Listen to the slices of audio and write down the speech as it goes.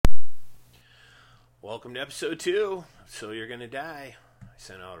Welcome to episode 2. So You're Gonna Die. I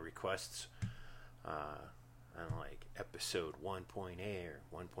sent out requests on like episode 1.8 or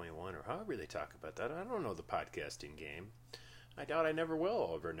 1.1 or however they talk about that. I don't know the podcasting game. I doubt I never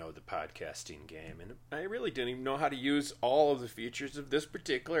will ever know the podcasting game. And I really didn't even know how to use all of the features of this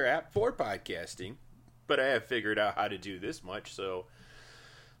particular app for podcasting. But I have figured out how to do this much, so,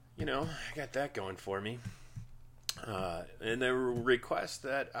 I got that going for me. And the request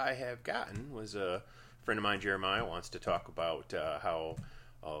that I have gotten was a friend of mine, Jeremiah, wants to talk about how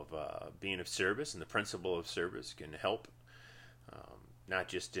being of service and the principle of service can help, not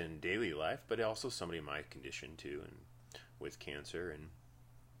just in daily life, but also somebody in my condition too, and with cancer. And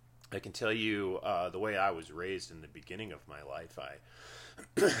I can tell you the way I was raised in the beginning of my life,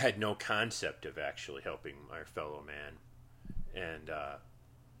 I had no concept of actually helping my fellow man, and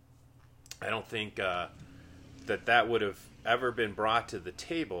I don't think that would have ever been brought to the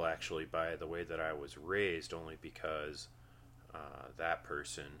table, actually, by the way that I was raised, only because that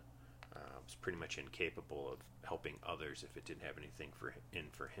person was pretty much incapable of helping others if it didn't have anything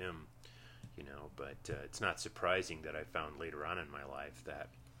for him, But it's not surprising that I found later on in my life that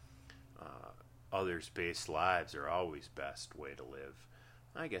others-based lives are always best way to live.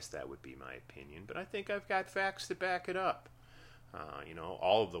 I guess that would be my opinion, but I think I've got facts to back it up.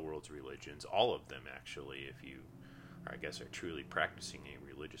 All of the world's religions, all of them actually, if you, I guess, are truly practicing a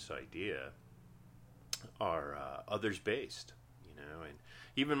religious idea, are others-based, and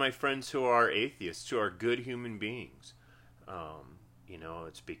even my friends who are atheists, who are good human beings,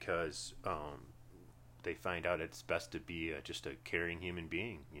 it's because they find out it's best to be just a caring human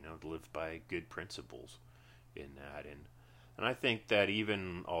being, to live by good principles in that. And I think that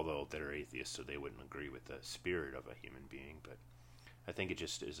even although they're atheists, so they wouldn't agree with the spirit of a human being, but I think it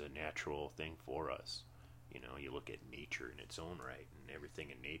just is a natural thing for us. You look at nature in its own right, and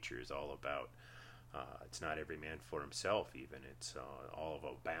everything in nature is all about, it's not every man for himself even, it's all of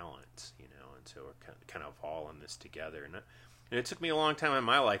a balance, and so we're kind of all in this together. And it took me a long time in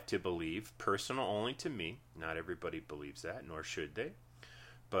my life to believe, personal only to me, not everybody believes that, nor should they,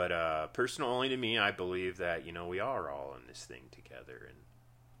 but personal only to me, I believe that, we are all in this thing together. And,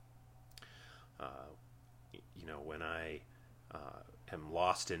 when I am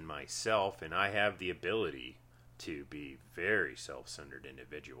lost in myself, and I have the ability to be very self-centered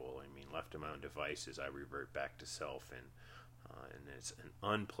individual. I mean, left to my own devices, I revert back to self, and it's an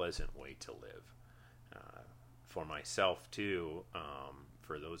unpleasant way to live. For myself too,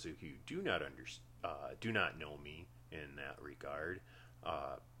 for those of you who do not know me in that regard,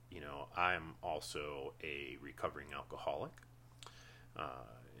 I'm also a recovering alcoholic.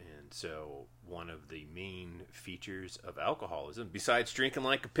 And so one of the main features of alcoholism, besides drinking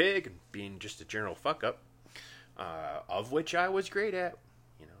like a pig and being just a general fuck-up, of which I was great at,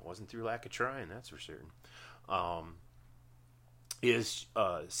 it wasn't through lack of trying, that's for certain, is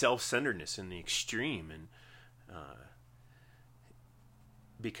self-centeredness in the extreme. And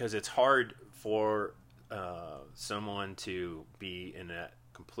because it's hard for someone to be in that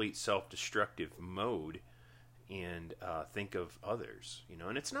complete self-destructive mode and think of others,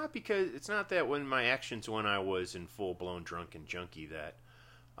 and it's not that when my actions when I was in full-blown drunk and junkie that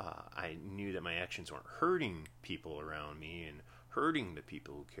I knew that my actions weren't hurting people around me and hurting the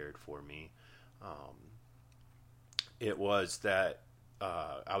people who cared for me. It was that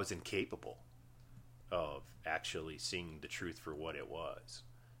I was incapable of actually seeing the truth for what it was.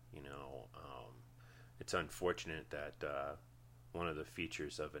 It's unfortunate that one of the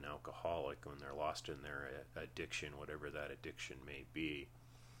features of an alcoholic when they're lost in their addiction, whatever that addiction may be,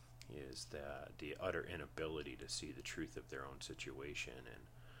 is the utter inability to see the truth of their own situation.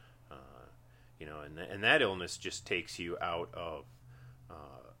 And that illness just takes you out of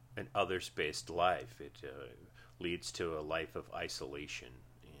an others-based life. It leads to a life of isolation.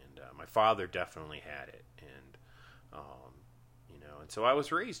 And my father definitely had it. And so I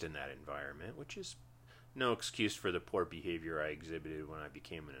was raised in that environment, which is no excuse for the poor behavior I exhibited when I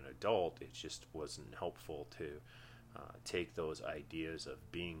became an adult. It just wasn't helpful to take those ideas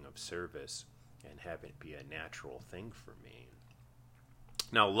of being of service and have it be a natural thing for me.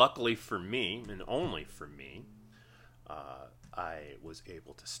 Now, luckily for me, and only for me, I was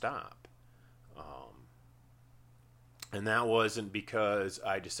able to stop. And that wasn't because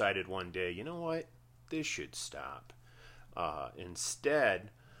I decided one day, you know what, this should stop.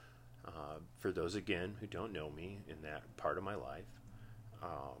 Instead, for those, again, who don't know me in that part of my life,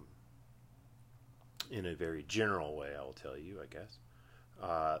 in a very general way, I'll tell you, I guess,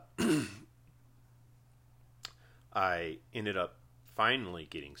 I ended up finally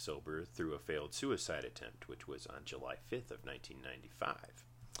getting sober through a failed suicide attempt, which was on July 5th of 1995.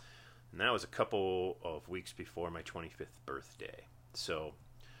 And that was a couple of weeks before my 25th birthday. So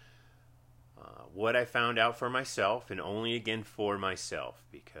what I found out for myself, and only again for myself,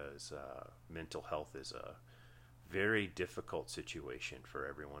 because mental health is a very difficult situation for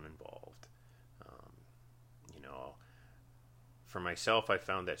everyone involved. You know, for myself, I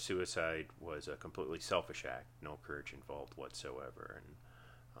found that suicide was a completely selfish act, no courage involved whatsoever. And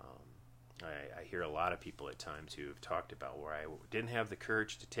I hear a lot of people at times who have talked about where I didn't have the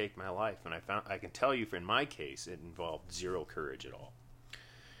courage to take my life, and I can tell you, in my case, it involved zero courage at all.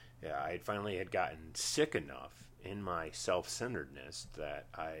 Yeah, I finally had gotten sick enough in my self-centeredness that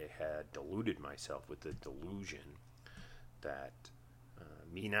I had deluded myself with the delusion that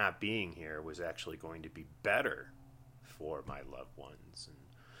me not being here was actually going to be better for my loved ones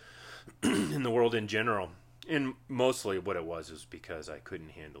and in the world in general. And mostly what it was because I couldn't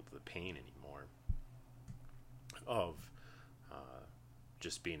handle the pain anymore of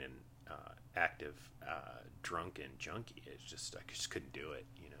just being an active drunken junkie. I just couldn't do it,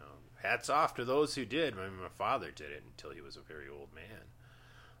 you know. Hats off to those who did. I mean, my father did it until he was a very old man.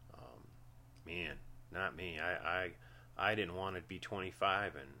 Man, not me. I didn't want to be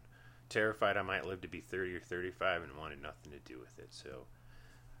 25 and terrified I might live to be 30 or 35 and wanted nothing to do with it. So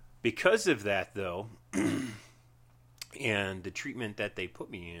because of that, though, and the treatment that they put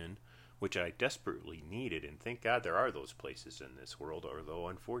me in, which I desperately needed, and thank God there are those places in this world, although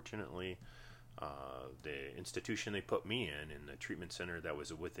unfortunately the institution they put me in and the treatment center that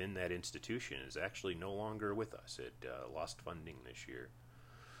was within that institution is actually no longer with us. It lost funding this year.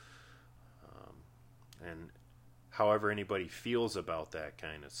 And however anybody feels about that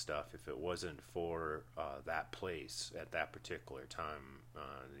kind of stuff, if it wasn't for that place at that particular time,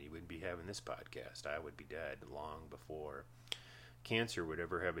 you wouldn't be having this podcast. I would be dead long before cancer would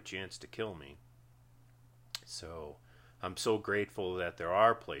ever have a chance to kill me. So I'm so grateful that there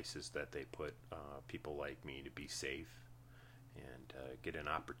are places that they put people like me to be safe and get an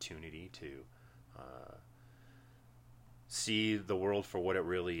opportunity to see the world for what it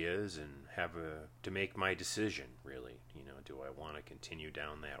really is and to make my decision, really. You know, do I want to continue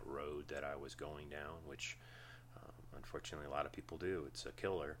down that road that I was going down, which unfortunately a lot of people do. It's a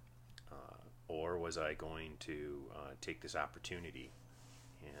killer. Or was I going to take this opportunity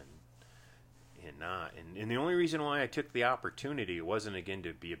and not? And the only reason why I took the opportunity wasn't, again,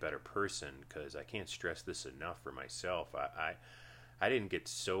 to be a better person, because I can't stress this enough for myself. I didn't get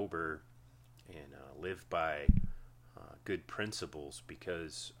sober and live by good principles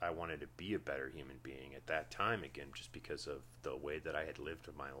because I wanted to be a better human being at that time, again, just because of the way that I had lived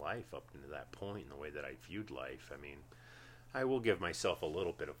my life up to that point and the way that I viewed life. I mean, I will give myself a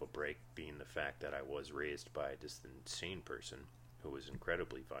little bit of a break, being the fact that I was raised by just an insane person who was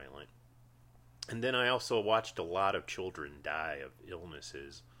incredibly violent. And then I also watched a lot of children die of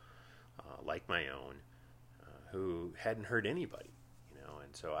illnesses like my own who hadn't hurt anybody.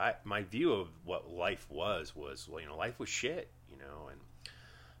 And so my view of what life was, well, life was shit,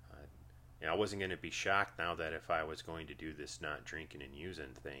 and I wasn't going to be shocked now that if I was going to do this not drinking and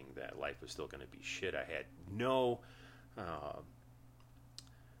using thing, that life was still going to be shit. I had no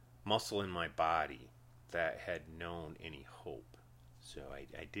muscle in my body that had known any hope. So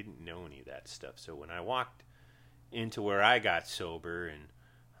I didn't know any of that stuff. So when I walked into where I got sober, and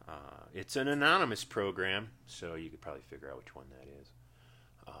it's an anonymous program, so you could probably figure out which one that is.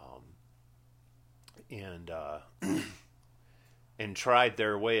 And tried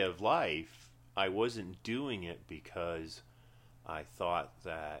their way of life, I wasn't doing it because I thought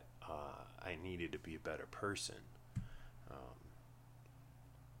that I needed to be a better person.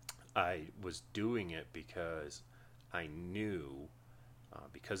 I was doing it because I knew,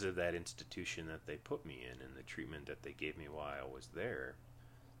 because of that institution that they put me in and the treatment that they gave me while I was there,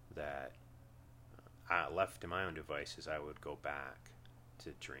 that left to my own devices, I would go back to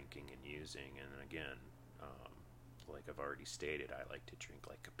drinking and using. And again, like I've already stated, I like to drink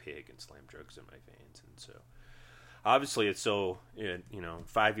like a pig and slam drugs in my veins. And so obviously it's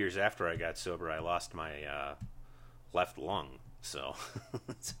 5 years after I got sober, I lost my left lung. So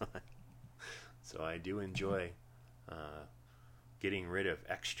so I do enjoy getting rid of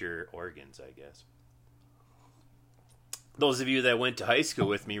extra organs, I guess. Those of you that went to high school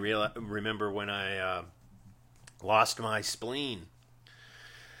with me remember when I lost my spleen.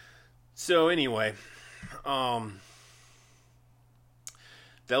 So anyway,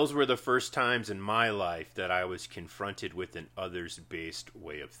 those were the first times in my life that I was confronted with an others-based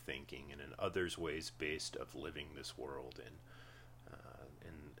way of thinking and an others-ways-based of living this world. And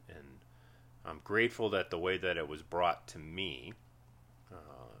I'm grateful that the way that it was brought to me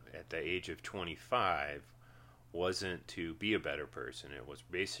at the age of 25 wasn't to be a better person. It was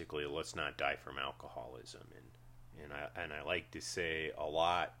basically, let's not die from alcoholism. And I like to say a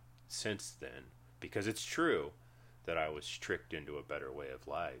lot since then, because it's true that I was tricked into a better way of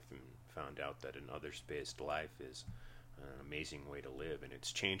life and found out that an others-based life is an amazing way to live, and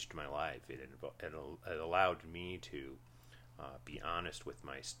it's changed my life. It allowed me to be honest with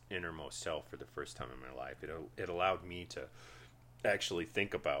my innermost self for the first time in my life. It allowed me to actually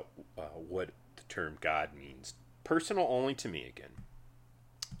think about what the term God means. Personal only to me again.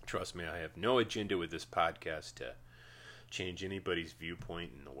 Trust me, I have no agenda with this podcast to change anybody's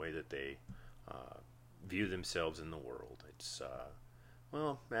viewpoint in the way that they view themselves in the world. It's,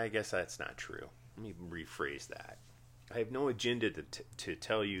 well, I guess that's not true. Let me rephrase that. I have no agenda to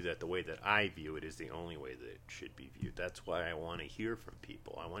tell you that the way that I view it is the only way that it should be viewed. That's why I want to hear from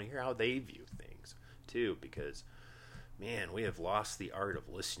people. I want to hear how they view things, too, because, man, we have lost the art of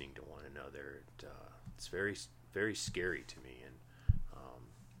listening to one another. It's very, very scary to me,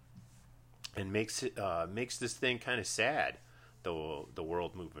 and makes this thing kind of sad, the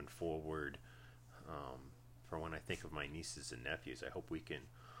world moving forward. For when I think of my nieces and nephews, I hope we can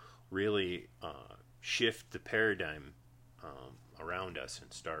really shift the paradigm around us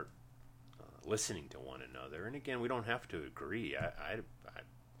and start listening to one another. And again, we don't have to agree. I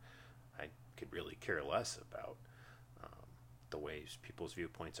could really care less about the ways people's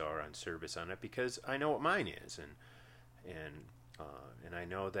viewpoints are on service on it, because I know what mine is, and I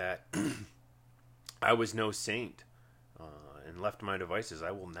know that I was no saint, and left to my devices,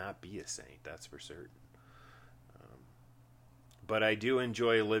 I will not be a saint. That's for certain. But I do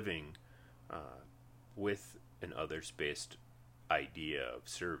enjoy living with an others-based idea of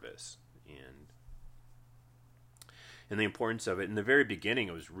service and the importance of it. In the very beginning,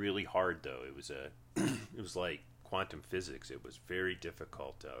 it was really hard, though. It was like quantum physics. It was very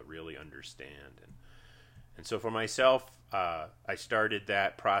difficult to really understand. And so for myself, I started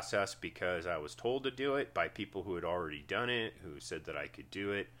that process because I was told to do it by people who had already done it, who said that I could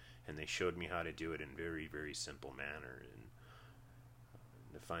do it, and they showed me how to do it in very, very simple manner. And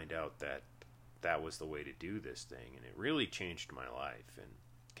to find out that that was the way to do this thing, and it really changed my life and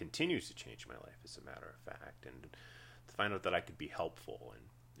continues to change my life, as a matter of fact. And to find out that I could be helpful,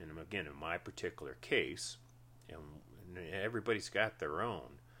 and again, in my particular case, and everybody's got their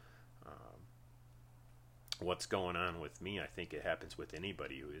own. What's going on with me, I think it happens with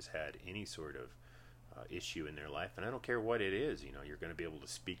anybody who has had any sort of issue in their life, and I don't care what it is. You're going to be able to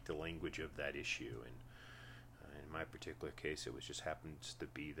speak the language of that issue, and in my particular case, it just happens to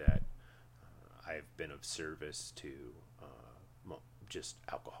be that I've been of service to just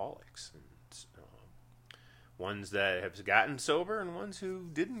alcoholics, and ones that have gotten sober and ones who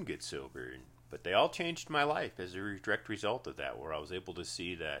didn't get sober, but they all changed my life as a direct result of that, where I was able to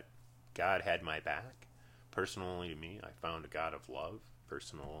see that God had my back. Personal only to me. I found a God of love,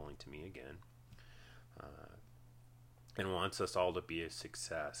 personal only to me again, and wants us all to be a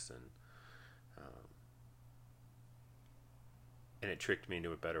success. And it tricked me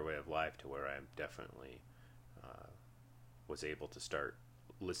into a better way of life, to where I definitely was able to start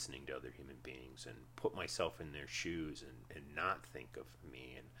listening to other human beings and put myself in their shoes and not think of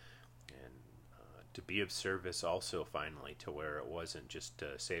me, and to be of service also, finally, to where it wasn't just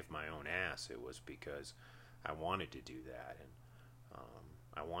to save my own ass. It was because I wanted to do that, and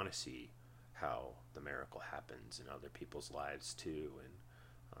I want to see how the miracle happens in other people's lives too, and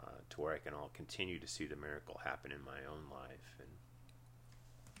to where I can all continue to see the miracle happen in my own life.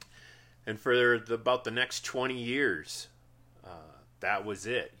 And for about the next 20 years, that was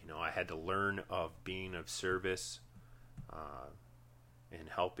it. I had to learn of being of service and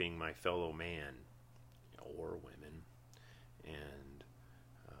helping my fellow man or women,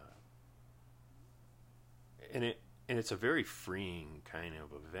 and it's a very freeing kind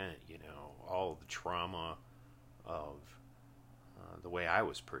of event. All the trauma of the way I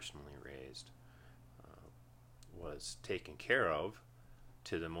was personally raised was taken care of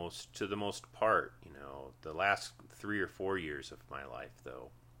to the most part. The last 3 or 4 years of my life,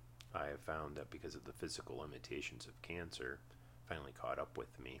 though, I have found that because of the physical limitations of cancer, finally caught up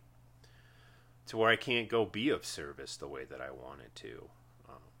with me, to where I can't go be of service the way that I wanted to.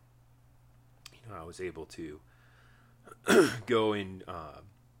 I was able to go and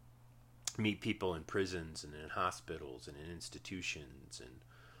meet people in prisons and in hospitals and in institutions and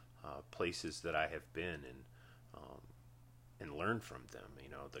places that I have been, and learn from them.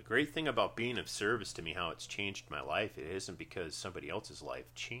 The great thing about being of service to me, how it's changed my life, it isn't because somebody else's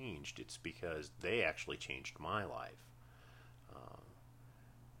life changed, it's because they actually changed my life.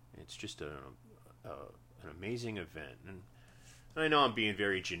 It's just an amazing event. And I know I'm being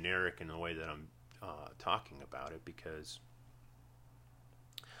very generic in the way that I'm talking about it, because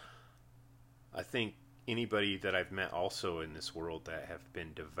I think anybody that I've met also in this world that have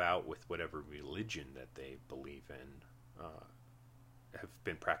been devout with whatever religion that they believe in have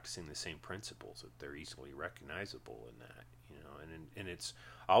been practicing the same principles, that they're easily recognizable in that, and it's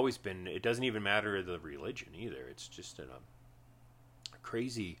always been, it doesn't even matter the religion either. It's just a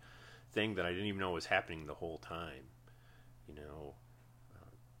crazy thing that I didn't even know was happening the whole time,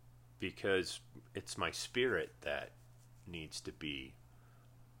 because it's my spirit that needs to be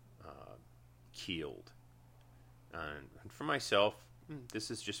healed. And for myself, this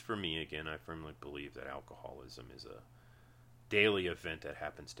is just for me again, I firmly believe that alcoholism is a daily event that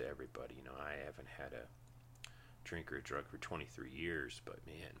happens to everybody. I haven't had a drink or a drug for 23 years, but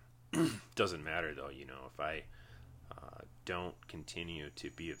man, doesn't matter though. If I don't continue to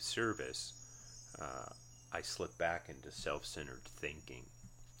be of service, I slip back into self-centered thinking.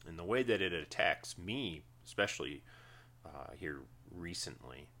 And the way that it attacks me, especially here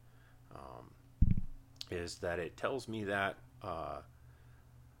recently, is that it tells me that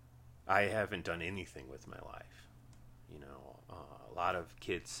I haven't done anything with my life. A lot of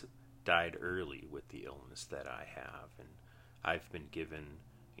kids died early with the illness that I have, and I've been given,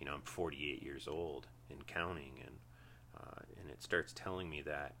 I'm 48 years old and counting, and it starts telling me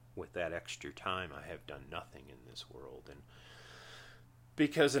that with that extra time, I have done nothing in this world. And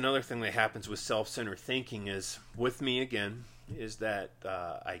because another thing that happens with self-centered thinking is, with me again, is that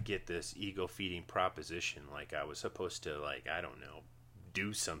I get this ego-feeding proposition, like I was supposed to,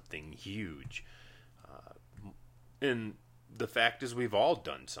 do something huge. And the fact is, we've all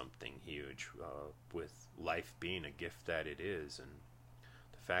done something huge, with life being a gift that it is. And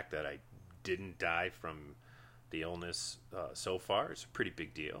the fact that I didn't die from the illness so far is a pretty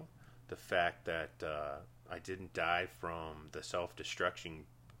big deal. The fact that I didn't die from the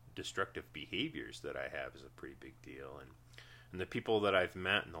destructive behaviors that I have is a pretty big deal. And the people that I've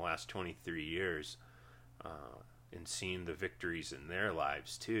met in the last 23 years, and seen the victories in their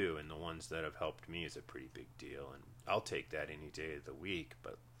lives too, and the ones that have helped me, is a pretty big deal. And I'll take that any day of the week.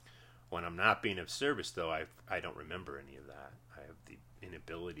 But when I'm not being of service, though, I don't remember any of that. I have the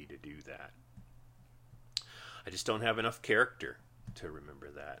inability to do that. I just don't have enough character to remember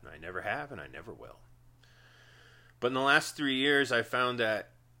that, and I never have, and I never will. But in the last 3 years, I found that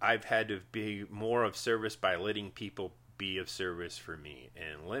I've had to be more of service by letting people be of service for me.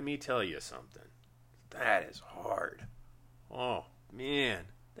 And let me tell you something. That is hard. Oh, man,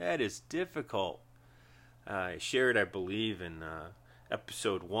 that is difficult. I shared, I believe, in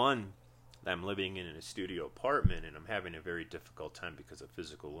episode 1, that I'm living in a studio apartment, and I'm having a very difficult time because of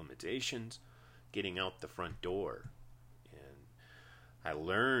physical limitations getting out the front door. And I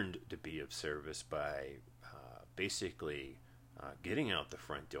learned to be of service by basically getting out the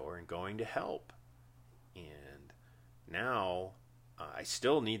front door and going to help. And now I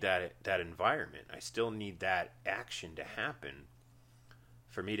still need that environment. I still need that action to happen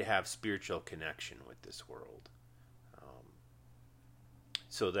for me to have spiritual connection with this world,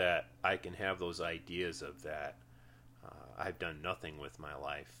 so that I can have those ideas of that I've done nothing with my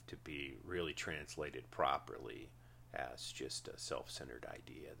life to be really translated properly as just a self-centered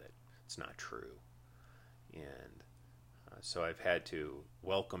idea that it's not true. And so I've had to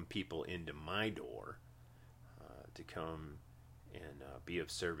welcome people into my door to come and be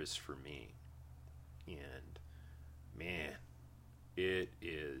of service for me. And man, it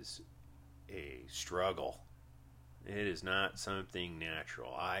is a struggle. It is not something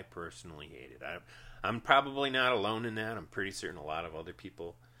natural. I personally hate it. I'm probably not alone in that. I'm pretty certain a lot of other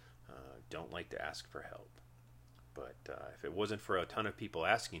people don't like to ask for help. But if it wasn't for a ton of people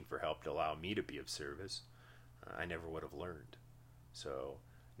asking for help to allow me to be of service, I never would have learned. So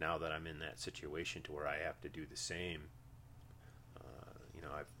now that I'm in that situation to where I have to do the same,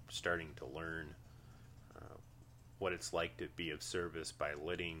 I'm starting to learn what it's like to be of service by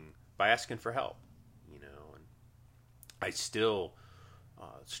asking for help, and I still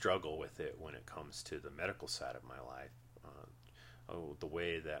struggle with it when it comes to the medical side of my life. The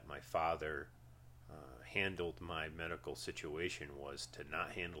way that my father handled my medical situation was to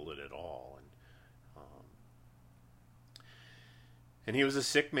not handle it at all, and he was a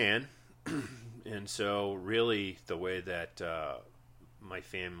sick man, and so really the way that my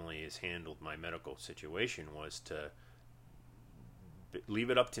family has handled my medical situation was to leave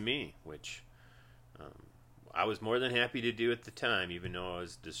it up to me, which I was more than happy to do at the time, even though I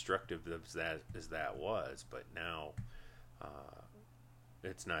was destructive as that was. But now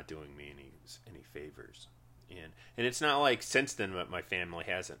it's not doing me any favors, and it's not like since then that my family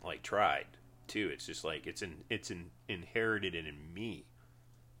hasn't tried to. It's just like it's inherited in me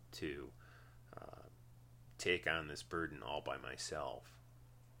to take on this burden all by myself.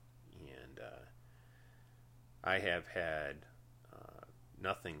 And I have had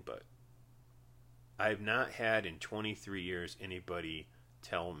nothing but, I've not had in 23 years anybody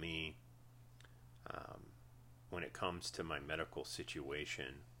tell me when it comes to my medical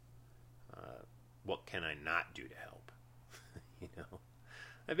situation, what can I not do to help? You know,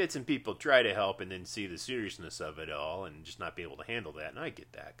 I've had some people try to help and then see the seriousness of it all and just not be able to handle that, and I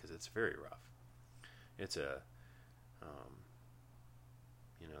get that because it's very rough. It's a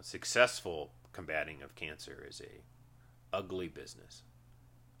successful combating of cancer is a ugly business.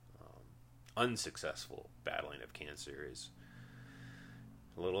 Unsuccessful battling of cancer is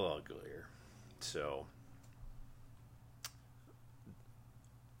a little uglier. So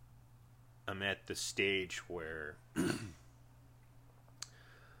I'm at the stage where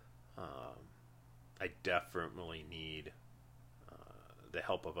I definitely need the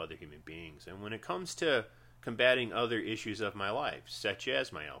help of other human beings. And when it comes to combating other issues of my life, such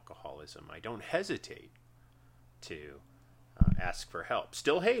as my alcoholism, I don't hesitate to ask for help.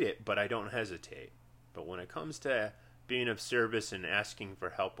 Still hate it, but I don't hesitate. But when it comes to being of service and asking for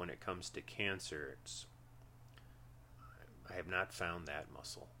help when it comes to cancer, I have not found that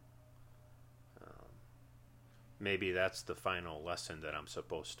muscle. Maybe that's the final lesson that I'm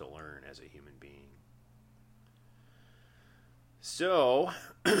supposed to learn as a human being. So,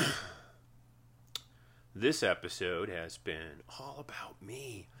 this episode has been all about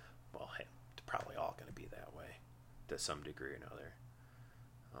me. Well, hey, it's probably all going to be that way to some degree or another.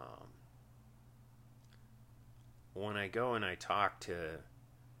 When I go and I talk to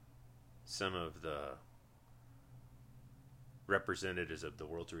some of the representatives of the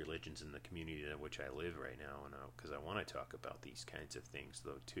world's religions in the community in which I live right now, and because I want to talk about these kinds of things,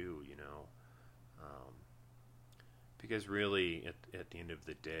 though, too, because really, at the end of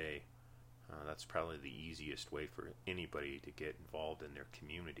the day, that's probably the easiest way for anybody to get involved in their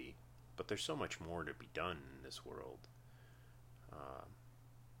community. But there's so much more to be done in this world.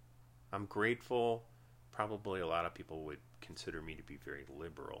 I'm grateful. Probably a lot of people would consider me to be very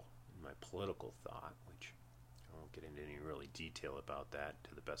liberal in my political thought, which I won't get into any really detail about that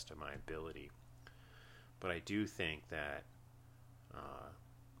to the best of my ability. But I do think that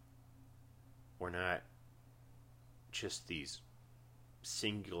we're not just these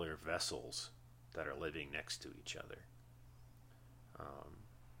singular vessels that are living next to each other.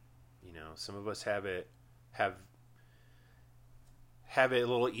 Some of us have it a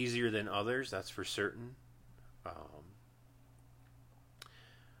little easier than others, that's for certain.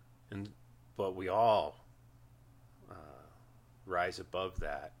 But we all rise above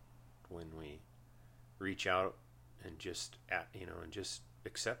that when we reach out and just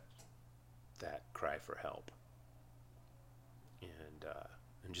accept that cry for help, and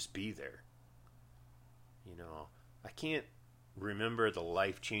just be there. I can't remember the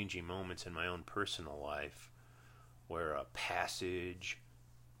life-changing moments in my own personal life where a passage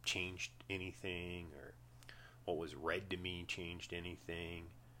changed anything, or what was read to me changed anything.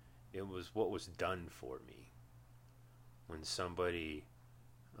 It was what was done for me when somebody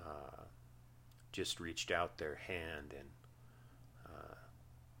just reached out their hand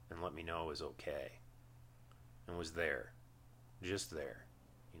and let me know it was okay, and was there, just there.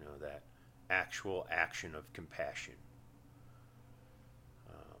 That actual action of compassion.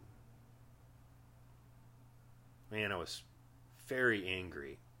 Man, I was very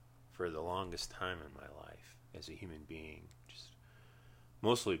angry for the longest time in my life as a human being, just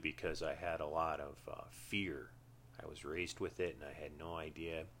mostly because I had a lot of fear. I was raised with it, and I had no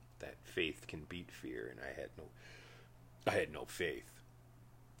idea that faith can beat fear, and I had no faith.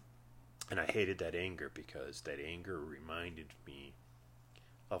 And I hated that anger because that anger reminded me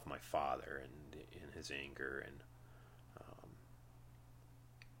of my father and in his anger, and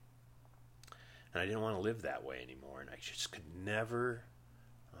I didn't want to live that way anymore, and I just could never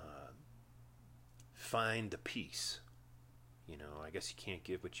find the peace. I guess you can't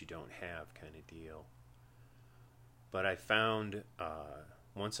give what you don't have kind of deal. But I found,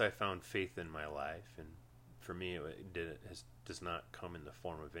 once I found faith in my life, and for me it does not come in the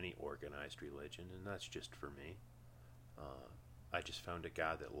form of any organized religion, and that's just for me. I just found a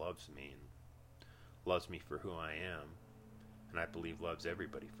God that loves me, and loves me for who I am, and I believe loves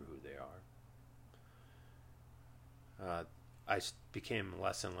everybody for who they are. I became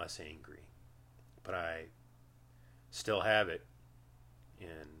less and less angry, but I still have it,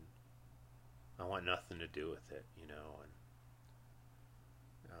 and I want nothing to do with it, and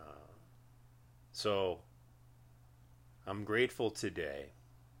so I'm grateful today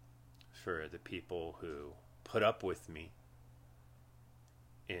for the people who put up with me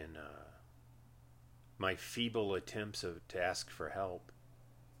in my feeble attempts to ask for help,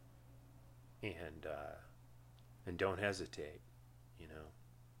 and don't hesitate,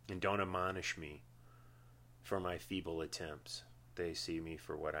 and don't admonish me for my feeble attempts. They see me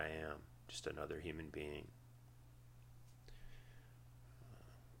for what I am, just another human being.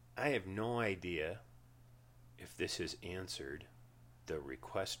 I have no idea if this has answered the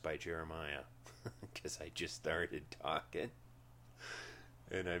request by Jeremiah, because I just started talking,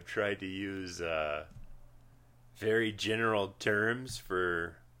 and I've tried to use very general terms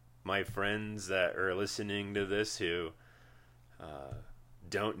for my friends that are listening to this who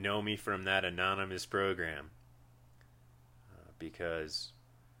don't know me from that anonymous program, because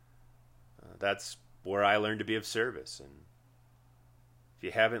that's where I learned to be of service. And if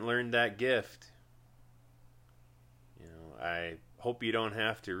you haven't learned that gift, I hope you don't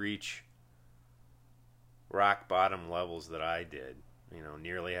have to reach rock bottom levels that I did,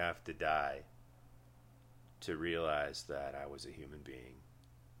 nearly have to die to realize that I was a human being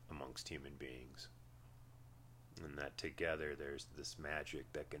amongst human beings, and that together there's this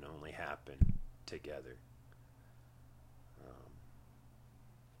magic that can only happen together.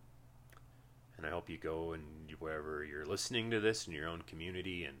 And I hope you go and wherever you're listening to this in your own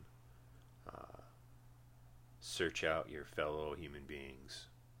community and search out your fellow human beings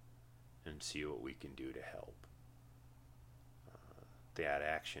and see what we can do to help. That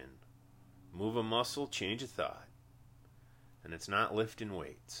action. Move a muscle, change a thought. And it's not lifting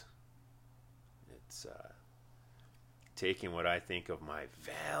weights. It's taking what I think of my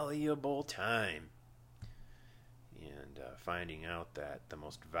valuable time and finding out that the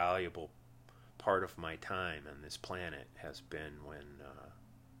most valuable part of my time on this planet has been when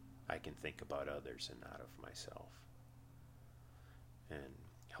I can think about others and not of myself, and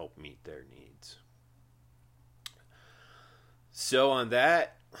help meet their needs. So on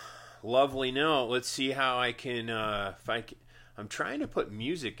that lovely note, let's see how I can, I'm trying to put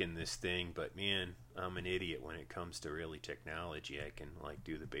music in this thing, but man, I'm an idiot when it comes to really technology. I can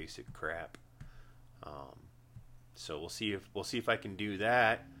do the basic crap. So we'll see if I can do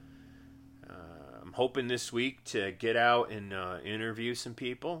that. I'm hoping this week to get out and interview some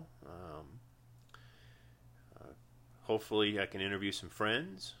people. Hopefully I can interview some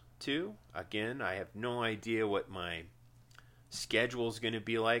friends too. Again, I have no idea what my schedule is going to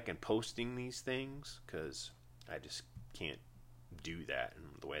be like and posting these things, because I just can't do that in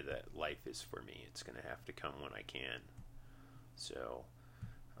the way that life is for me. It's going to have to come when I can. So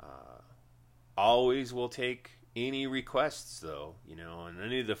always will take any requests, though, in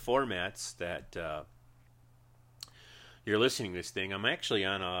any of the formats that you're listening to this thing. I'm actually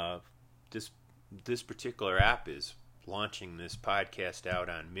on this particular app is launching this podcast out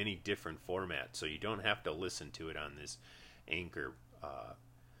on many different formats, so you don't have to listen to it on this Anchor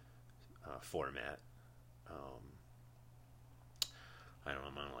format. I don't know,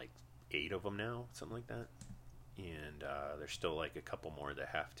 I'm on 8 of them now, something like that, and there's still a couple more that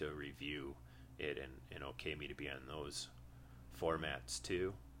have to review it and okay me to be on those formats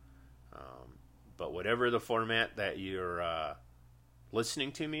too. But whatever the format that you're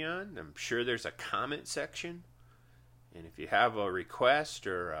listening to me on, I'm sure there's a comment section, and if you have a request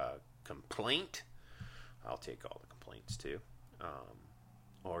or a complaint, I'll take all the complaints too,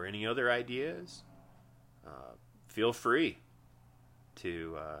 or any other ideas. Feel free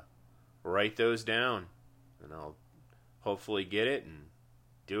to write those down, and I'll hopefully get it and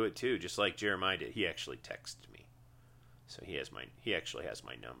do it too, just like Jeremiah did. He actually texted me, so he actually has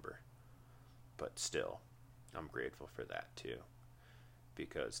my number. But still, I'm grateful for that too,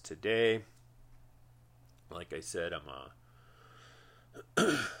 because today, like I said, I'm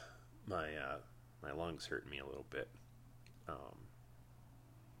my lungs hurting me a little bit,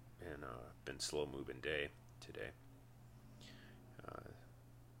 and been slow moving day today.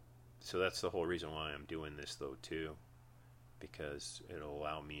 So that's the whole reason why I'm doing this though too, because it'll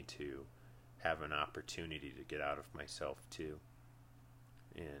allow me to have an opportunity to get out of myself too.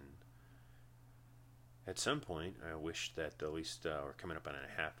 And at some point, I wish that at least we're coming up on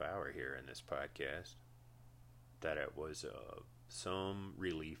a half hour here in this podcast, that it was some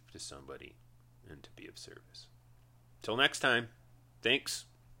relief to somebody and to be of service. Till next time, thanks.